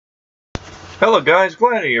Hello guys,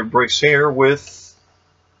 Gladiator Bricks here with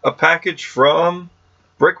a package from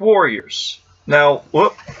Brick Warriors. Now,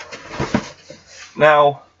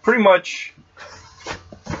 pretty much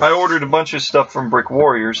I ordered a bunch of stuff from Brick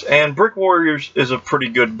Warriors, and Brick Warriors is a pretty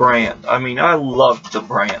good brand. I mean, I love the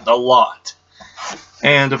brand a lot.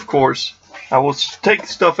 And of course, I will take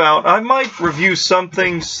stuff out. I might review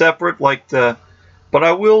something separate but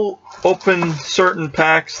I will open certain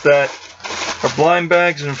packs that are blind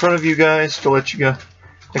bags in front of you guys to let you go.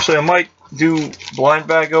 Actually, I might do blind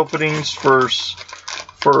bag openings for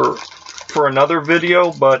another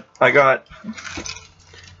video, but I got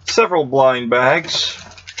several blind bags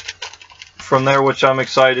from there which I'm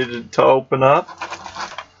excited to open up,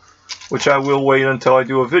 which I will wait until I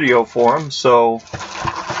do a video for them. So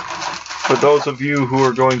for those of you who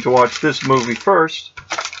are going to watch this movie first,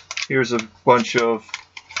 here's a bunch of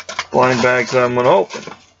blind bags that I'm going to open.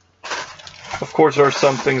 Of course, there are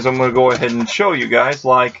some things I'm going to go ahead and show you guys,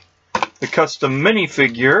 like the custom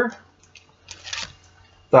minifigure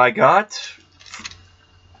that I got.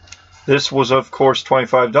 This was, of course,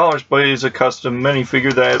 $25, but it is a custom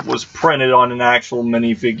minifigure that was printed on an actual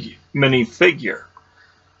minifigure,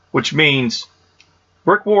 which means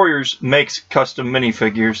Brick Warriors makes custom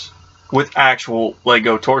minifigures with actual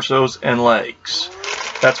Lego torsos and legs.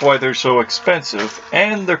 That's why they're so expensive,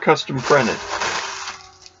 and they're custom printed.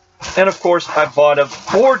 And of course, I bought a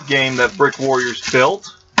board game that Brick Warriors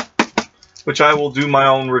built, which I will do my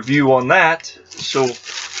own review on that.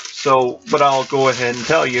 But I'll go ahead and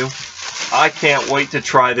tell you, I can't wait to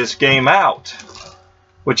try this game out.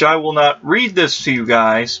 Which I will not read this to you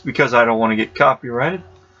guys because I don't want to get copyrighted.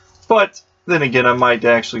 But then again, I might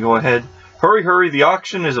actually go ahead. Hurry, hurry! The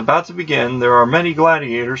auction is about to begin. There are many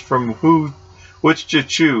gladiators from which to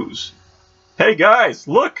choose. Hey guys,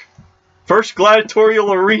 look! First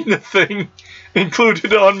gladiatorial arena thing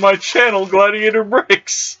included on my channel, Gladiator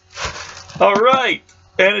Bricks. Alright,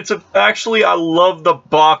 and actually, I love the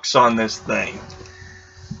box on this thing.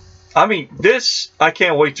 I mean, this, I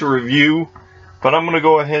can't wait to review, but I'm going to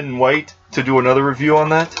go ahead and wait to do another review on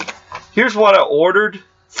that. Here's what I ordered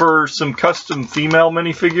for some custom female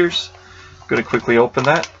minifigures. I'm going to quickly open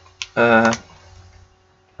that.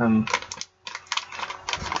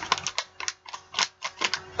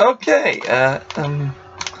 Okay,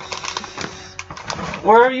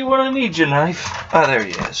 where are you when I need your knife? Ah, there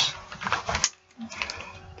he is.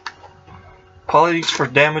 Apologies for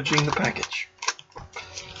damaging the package.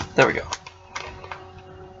 There we go.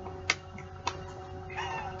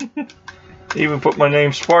 Even put my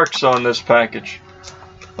name Sparks on this package.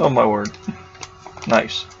 Oh my word.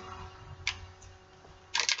 Nice.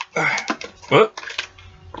 Whoop.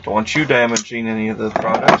 Don't want you damaging any of the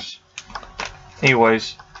products.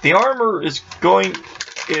 Anyways, the armor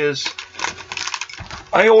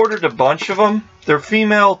I ordered a bunch of them. They're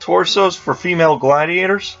female torsos for female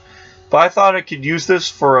gladiators, but I thought I could use this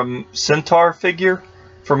for a centaur figure,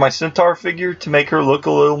 for my centaur figure, to make her look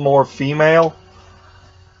a little more female.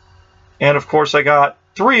 And of course I got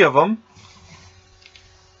 3 of them,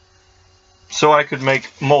 so I could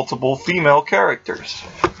make multiple female characters.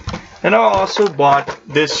 And I also bought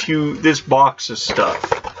this box of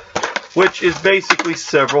stuff, which is basically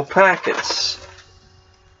several packets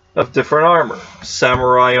of different armor.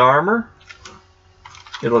 Samurai armor.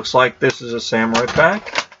 It looks like this is a samurai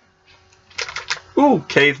pack. Ooh,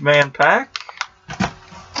 caveman pack.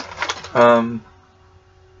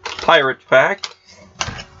 Pirate pack.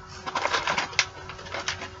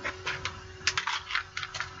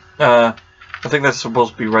 I think that's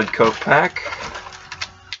supposed to be red coat pack.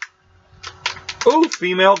 Ooh,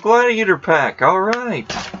 female gladiator pack.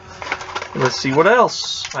 Alright. Let's see what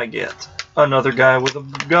else I get. Another guy with a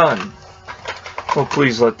gun. Oh,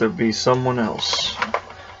 please let there be someone else.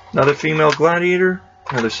 Another female gladiator.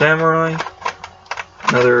 Another samurai.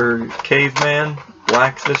 Another caveman.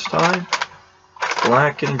 Black this time.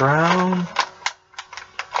 Black and brown.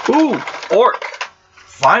 Ooh, orc.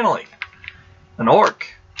 Finally. An orc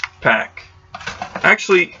pack.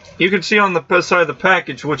 Actually, you can see on the side of the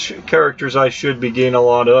package which characters I should be getting a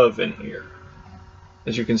lot of in here.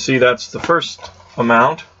 As you can see, that's the first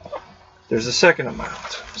amount. There's a second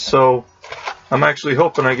amount. So, I'm actually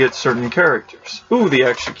hoping I get certain characters. Ooh, the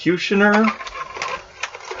Executioner.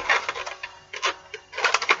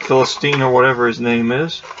 Philistine, or whatever his name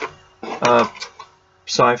is.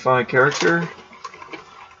 Sci-fi character.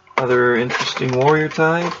 Other interesting warrior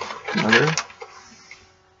type. Another.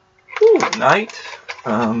 Ooh, knight.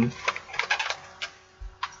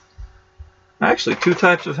 Actually, 2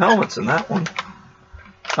 types of helmets in that one.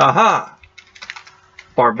 Aha!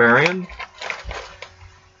 Barbarian.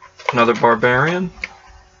 Another barbarian.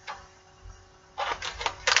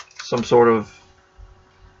 some sort of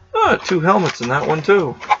 2 helmets in that one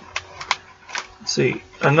too. Let's see,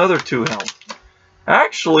 another 2 helmets.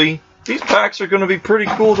 Actually, these packs are going to be pretty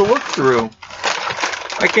cool to look through.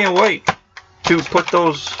 I can't wait to put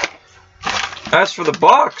those. As for the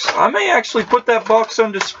box, I may actually put that box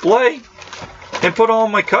on display and put all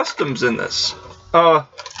my customs in this.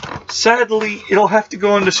 Sadly, it'll have to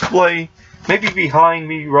go on display maybe behind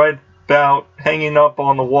me, right about hanging up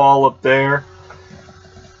on the wall up there.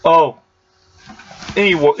 Oh,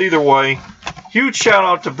 anyway, either way, huge shout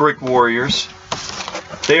out to Brick Warriors.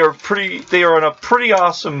 They are in a pretty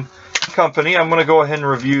awesome company. I'm going to go ahead and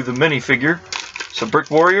review the minifigure. So Brick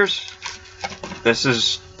Warriors, this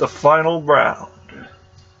is the final round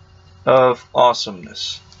of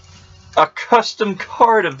awesomeness. A custom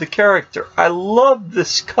card of the character. I love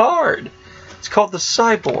this card. It's called the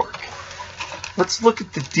Cyborg. Let's look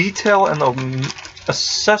at the detail and the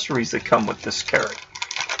accessories that come with this character.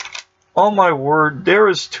 Oh my word, there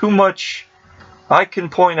is too much I can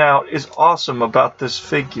point out is awesome about this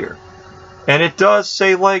figure. And it does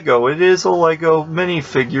say Lego. It is a Lego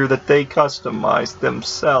minifigure that they customized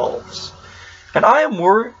themselves. And I am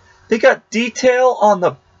worried. They got detail on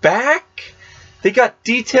the back. They got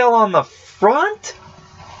detail on the front.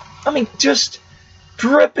 I mean, just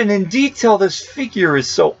dripping in detail. This figure is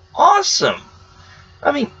so awesome.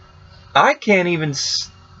 I mean, I can't even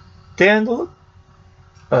stand to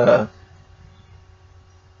look.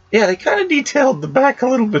 Yeah, they kind of detailed the back a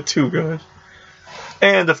little bit too good.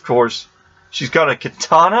 And of course, she's got a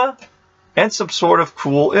katana and some sort of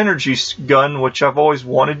cool energy gun, which I've always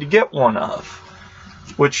wanted to get one of.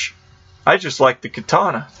 Which, I just like the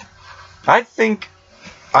katana. I think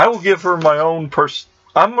I will give her my own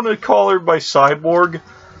I'm going to call her by Cyborg.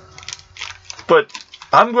 But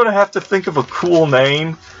I'm going to have to think of a cool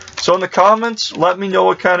name. So in the comments, let me know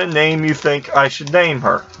what kind of name you think I should name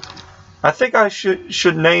her. I think I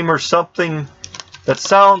should name her something that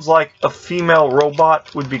sounds like a female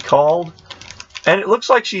robot would be called. And it looks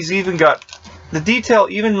like she's even got... The detail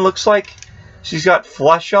even looks like she's got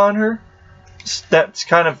flesh on her. That's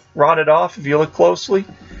kind of rotted off if you look closely.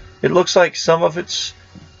 It looks like some of it's...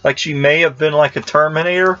 Like she may have been like a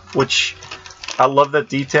Terminator, which I love that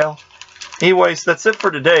detail. Anyways, that's it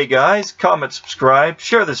for today, guys. Comment, subscribe,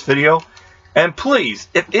 share this video. And please,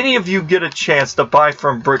 if any of you get a chance to buy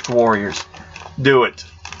from Brick Warriors, do it.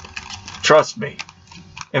 Trust me.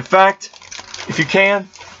 In fact, if you can,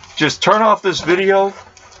 just turn off this video,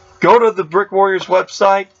 go to the Brick Warriors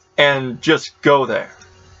website, and just go there.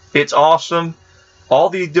 It's awesome. All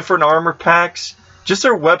the different armor packs. Just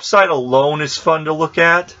their website alone is fun to look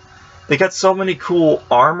at. They got so many cool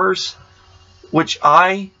armors, which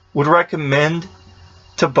I would recommend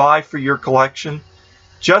to buy for your collection,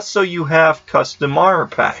 just so you have custom armor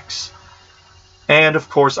packs. And of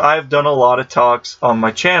course, I've done a lot of talks on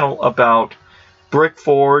my channel about Brick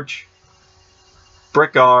Forge,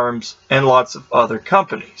 Brick Arms, and lots of other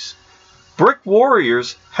companies. Brick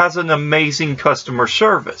Warriors has an amazing customer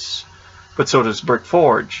service, but so does Brick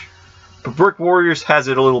Forge. But Brick Warriors has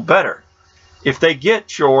it a little better. If they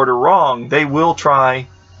get your order wrong, they will try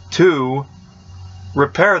to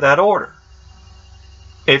repair that order.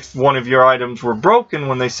 If one of your items were broken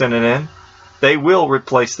when they sent it in, they will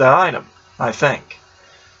replace that item, I think.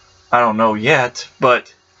 I don't know yet,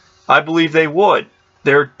 but I believe they would.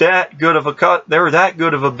 They're that good of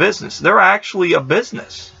a business. They're actually a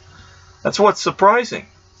business. That's what's surprising.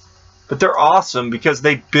 But they're awesome because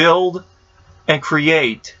they build and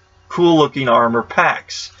create cool looking armor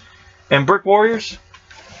packs. And Brick Warriors,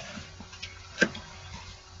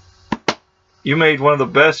 you made one of the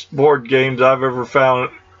best board games I've ever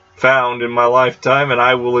found in my lifetime, and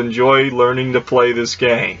I will enjoy learning to play this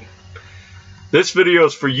game. This video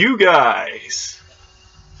is for you guys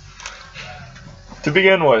to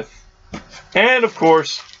begin with. And of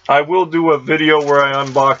course, I will do a video where I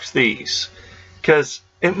unbox these, because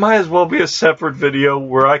it might as well be a separate video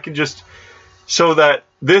where I can just, so that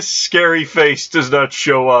this scary face does not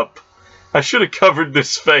show up. I should have covered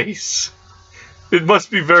this face. It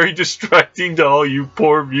must be very distracting to all you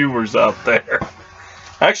poor viewers out there.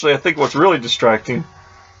 Actually, I think what's really distracting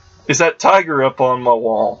is that tiger up on my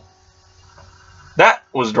wall. That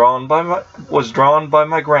was drawn by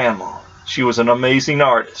my grandma. She was an amazing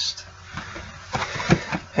artist.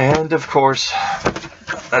 And of course,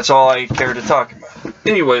 that's all I care to talk about.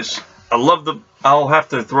 Anyways, I'll have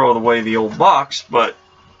to throw away the old box, but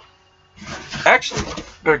actually,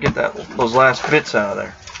 better get those last bits out of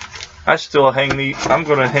there. I still hang these. I'm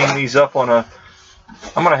gonna hang these up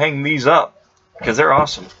because they're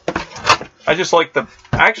awesome. I just like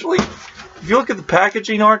actually, if you look at the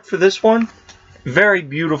packaging art for this one, Very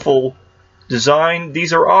beautiful design.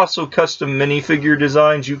 These are also custom minifigure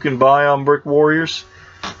designs you can buy on Brick Warriors.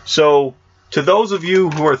 So, to those of you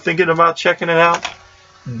who are thinking about checking it out,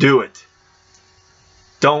 do it.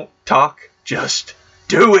 Don't talk, just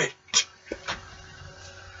do it.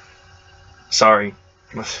 Sorry.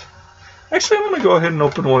 Actually, I'm going to go ahead and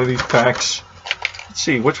open one of these packs. Let's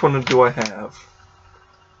see, which one do I have?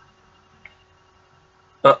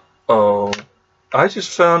 Uh-oh. I just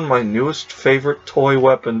found my newest favorite toy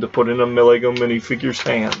weapon to put in a LEGO minifigure's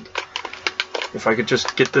hand. If I could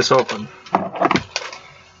just get this open.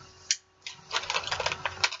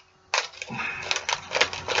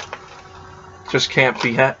 This can't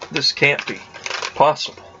be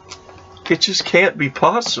possible. It just can't be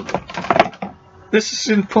possible. This is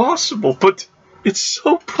impossible, but it's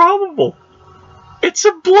so probable. It's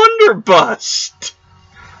a blunderbuss.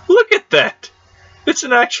 Look at that. It's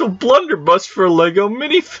an actual blunderbuss for a LEGO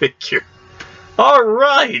minifigure.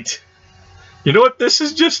 Alright. You know what this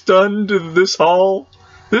has just done to this haul?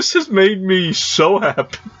 This has made me so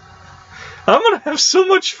happy. I'm going to have so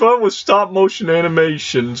much fun with stop motion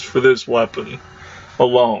animations for this weapon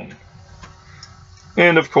alone.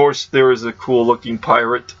 And of course there is a cool looking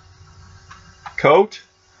pirate coat,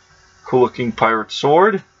 cool looking pirate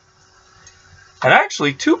sword, and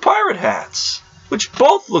actually 2 pirate hats, which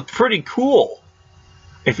both look pretty cool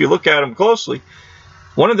if you look at them closely.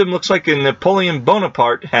 One of them looks like a Napoleon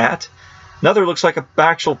Bonaparte hat, another looks like an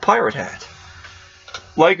actual pirate hat.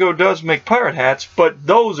 LEGO does make pirate hats, but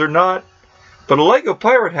those are not. But a LEGO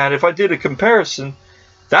pirate hat, if I did a comparison,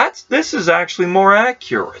 this is actually more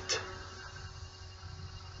accurate.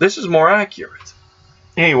 This is more accurate.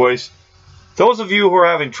 Anyways, those of you who are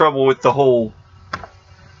having trouble with the whole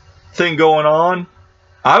thing going on,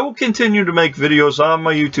 I will continue to make videos on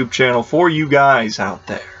my YouTube channel for you guys out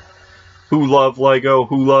there who love LEGO,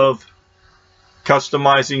 who love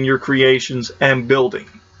customizing your creations and building.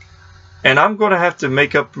 And I'm going to have to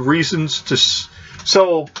make up reasons to...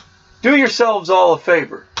 So, do yourselves all a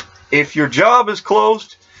favor. If your job is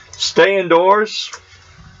closed, stay indoors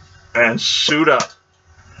and suit up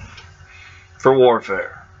for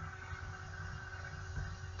warfare.